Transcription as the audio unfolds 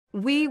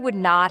We would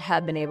not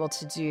have been able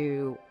to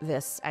do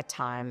this at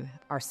time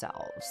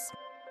ourselves.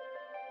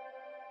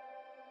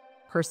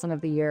 Person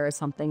of the Year is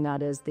something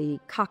that is the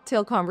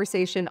cocktail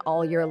conversation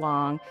all year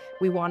long.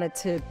 We wanted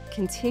to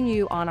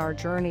continue on our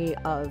journey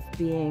of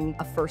being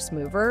a first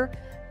mover,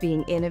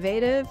 being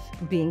innovative,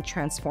 being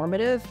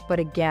transformative, but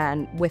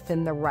again,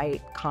 within the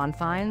right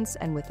confines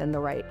and within the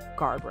right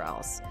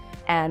guardrails.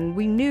 And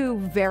we knew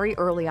very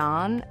early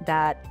on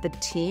that the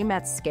team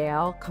at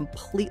Scale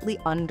completely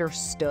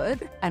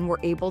understood and were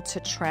able to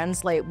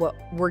translate what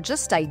were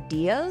just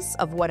ideas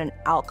of what an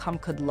outcome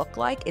could look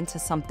like into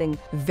something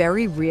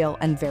very real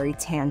and very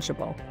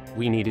tangible.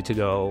 We needed to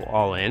go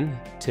all in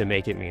to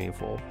make it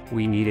meaningful.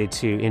 We needed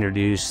to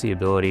introduce the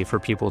ability for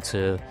people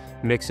to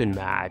mix and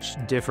match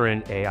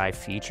different AI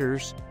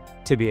features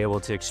to be able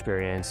to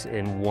experience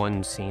in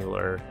one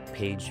singular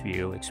page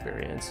view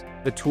experience.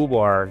 The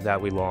toolbar that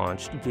we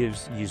launched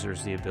gives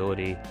users the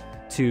ability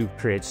to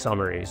create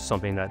summaries,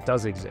 something that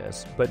does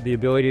exist, but the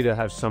ability to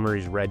have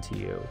summaries read to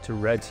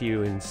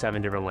you in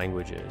 7 different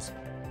languages,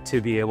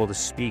 to be able to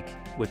speak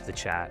with the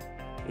chat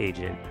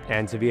agent,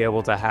 and to be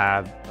able to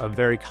have a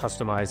very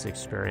customized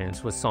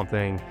experience with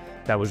something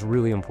that was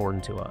really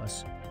important to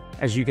us.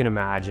 As you can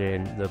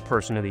imagine, the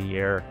Person of the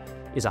Year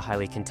is a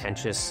highly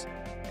contentious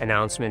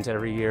announcement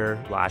every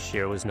year. Last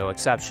year was no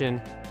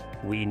exception.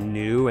 We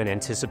knew and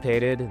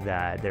anticipated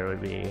that there would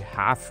be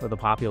half of the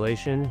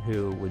population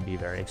who would be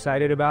very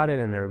excited about it,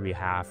 and there would be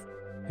half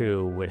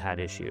who would have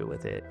issue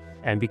with it.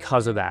 And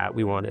because of that,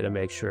 we wanted to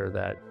make sure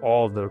that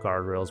all of the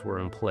guardrails were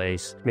in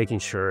place, making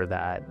sure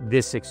that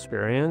this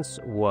experience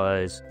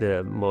was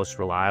the most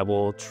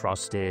reliable,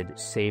 trusted,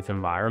 safe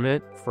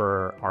environment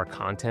for our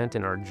content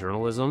and our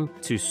journalism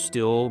to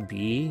still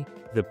be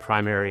the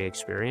primary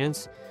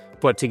experience,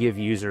 but to give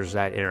users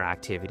that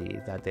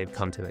interactivity that they've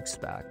come to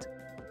expect.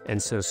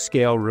 And so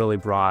Scale really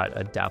brought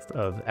a depth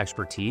of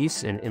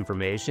expertise and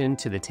information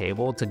to the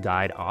table to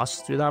guide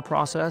us through that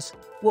process.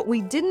 What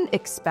we didn't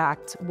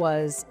expect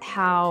was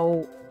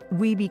how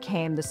we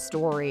became the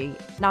story,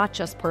 not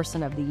just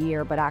Person of the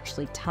Year, but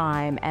actually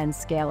Time and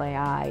Scale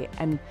AI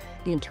and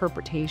the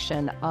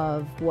interpretation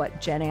of what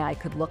Gen AI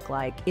could look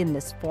like in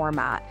this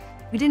format.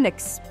 We didn't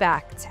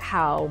expect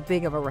how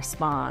big of a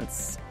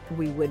response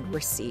we would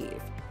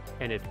receive.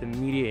 And if the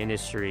media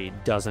industry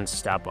doesn't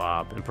step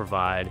up and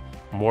provide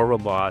more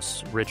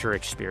robust, richer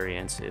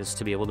experiences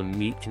to be able to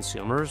meet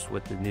consumers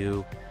with the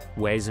new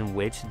ways in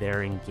which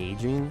they're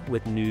engaging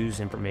with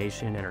news,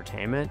 information,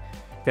 entertainment,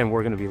 then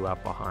we're going to be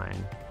left behind.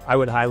 I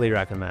would highly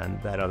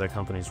recommend that other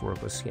companies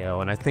work with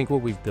Scale. And I think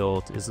what we've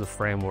built is the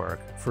framework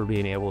for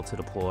being able to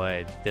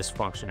deploy this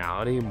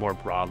functionality more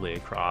broadly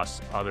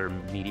across other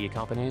media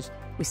companies.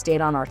 We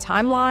stayed on our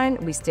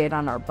timeline, we stayed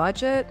on our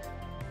budget,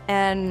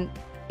 and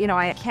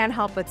I can't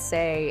help but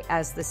say,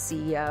 as the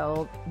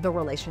CEO, the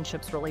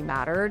relationships really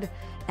mattered,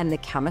 and the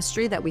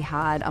chemistry that we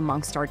had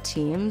amongst our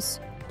teams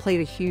played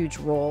a huge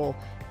role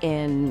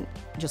in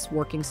just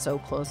working so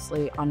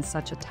closely on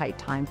such a tight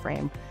time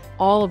frame.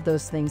 All of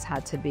those things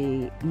had to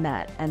be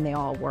met, and they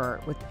all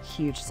were, with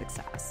huge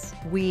success.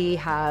 We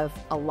have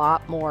a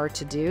lot more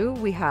to do.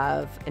 We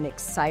have an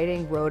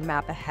exciting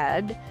roadmap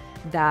ahead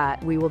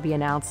that we will be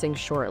announcing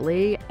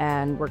shortly,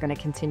 and we're going to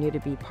continue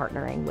to be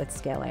partnering with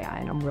Scale AI,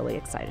 and I'm really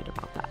excited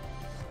about that.